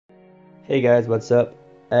Hey guys, what's up?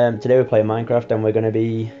 Today we're playing Minecraft and we're going to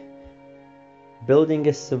be building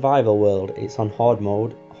a survival world. It's on hard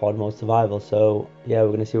mode survival. So yeah, we're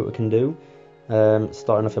going to see what we can do.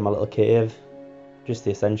 Starting off in my little cave, just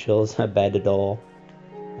the essentials: a bed, a door,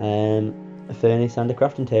 a furnace, and a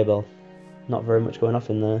crafting table. Not very much going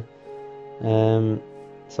off in there.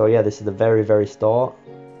 So yeah, this is the very start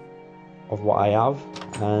of what I have,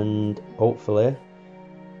 and hopefully,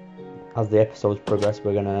 as the episodes progress,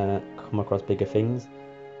 we're gonna come across bigger things.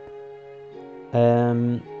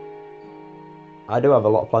 Um, I do have a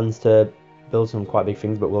lot of plans to build some quite big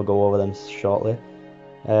things, but we'll go over them shortly.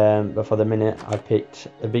 But for the minute, I picked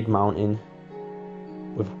a big mountain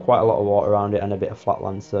with quite a lot of water around it and a bit of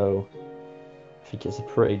flatland, so I think it's a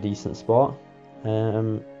pretty decent spot.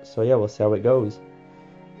 So yeah, we'll see how it goes.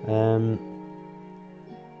 Um,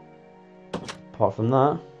 Apart from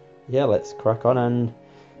that, yeah, let's crack on and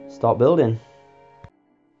start building.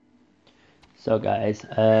 So guys,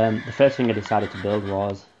 the first thing I decided to build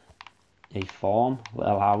was a farm,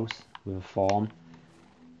 little house with a farm,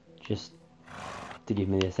 just to give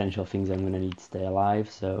me the essential things I'm going to need to stay alive.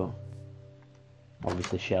 So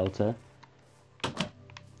obviously shelter,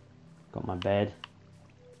 got my bed,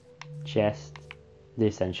 chest, the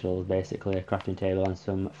essentials basically, a crafting table and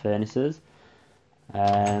some furnaces.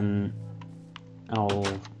 I'll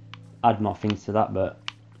add more things to that, but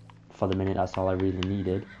for the minute that's all I really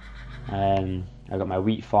needed. I got my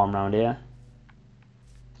wheat farm around here,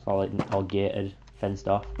 it's all gated, fenced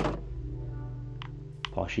off,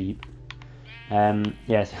 poor sheep.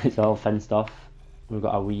 Yeah, so it's all fenced off. We've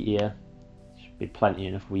got our wheat here, should be plenty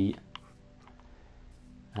enough wheat.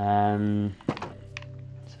 So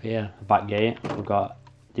yeah, a back gate. We've got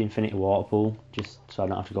the infinity water pool, just so I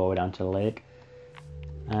don't have to go all the way down to the lake.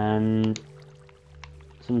 And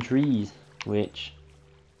some trees, which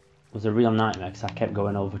was a real nightmare because I kept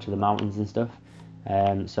going over to the mountains and stuff.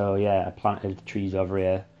 So yeah, I planted trees over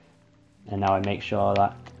here, and now I make sure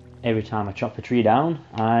that every time I chop a tree down,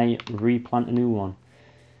 I replant a new one.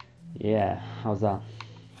 Yeah, how's that?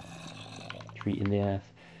 Treating the earth.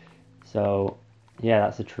 So yeah,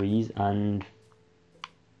 that's the trees, and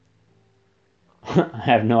I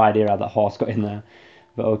have no idea how that horse got in there,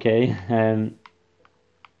 but okay.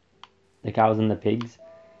 The cows and the pigs,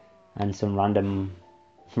 and some random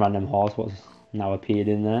horse what's now appeared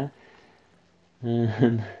in there.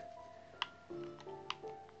 Um,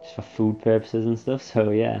 just for food purposes and stuff.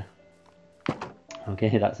 So yeah,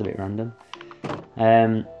 okay, that's a bit random.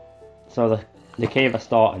 So the cave I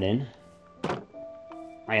started in,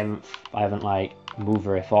 I haven't like moved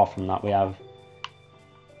very far from that. We have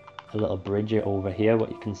a little bridge over here,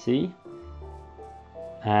 what you can see.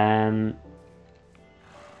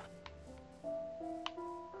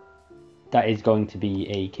 That is going to be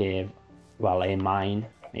a cave, well, a mine.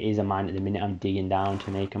 It is a mine at the minute. I'm digging down to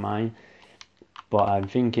make a mine, but I'm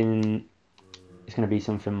thinking it's going to be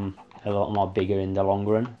something a lot more bigger in the long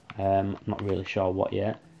run. I'm not really sure what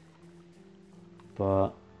yet,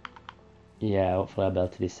 but yeah, hopefully I'll be able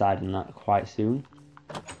to decide on that quite soon.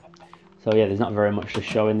 So yeah, there's not very much to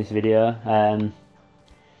show in this video.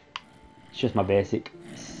 It's just my basic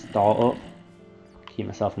startup. Keep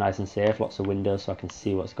myself nice and safe, lots of windows so I can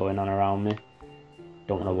see what's going on around me.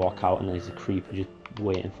 Don't want to walk out and there's a creeper just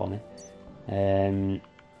waiting for me.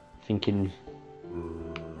 Thinking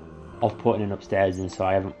of putting an upstairs in, so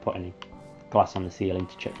I haven't put any glass on the ceiling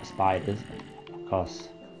to check for spiders, because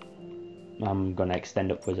I'm going to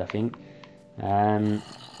extend upwards, I think. And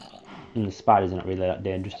the spiders are not really that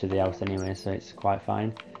dangerous to the house anyway, so it's quite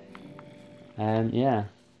fine. Yeah,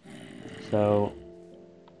 so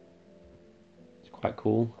it's quite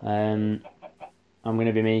cool. I'm going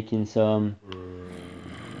to be making some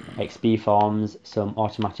XP farms, some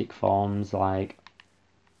automatic farms like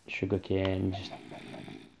sugarcane, just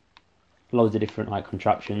loads of different like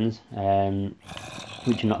contraptions,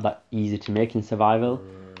 which are not that easy to make in survival.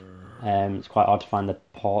 It's quite hard to find the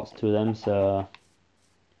parts to them, so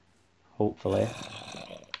hopefully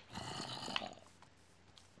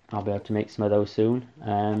I'll be able to make some of those soon.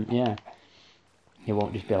 Yeah, it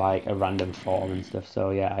won't just be like a random farm and stuff.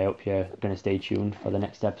 So yeah, I hope you're going to stay tuned for the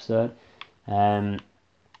next episode.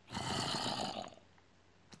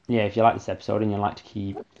 Yeah, if you like this episode and you'd like to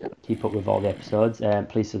keep up with all the episodes,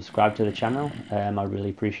 please subscribe to the channel. I really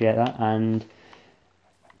appreciate that, and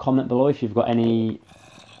comment below if you've got anything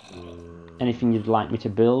you'd like me to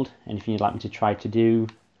build, anything you'd like me to try to do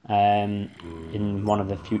in one of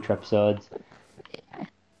the future episodes.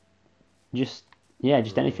 Just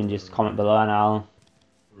anything, just comment below and I'll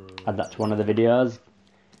add that to one of the videos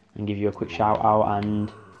and give you a quick shout out.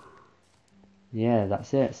 And yeah,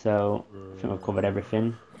 that's it. So I think we've covered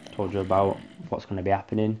everything. told you about what's going to be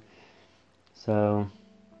happening. So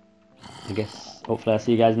I guess hopefully I'll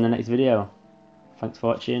see you guys in the next video. Thanks for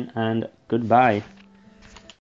watching and goodbye.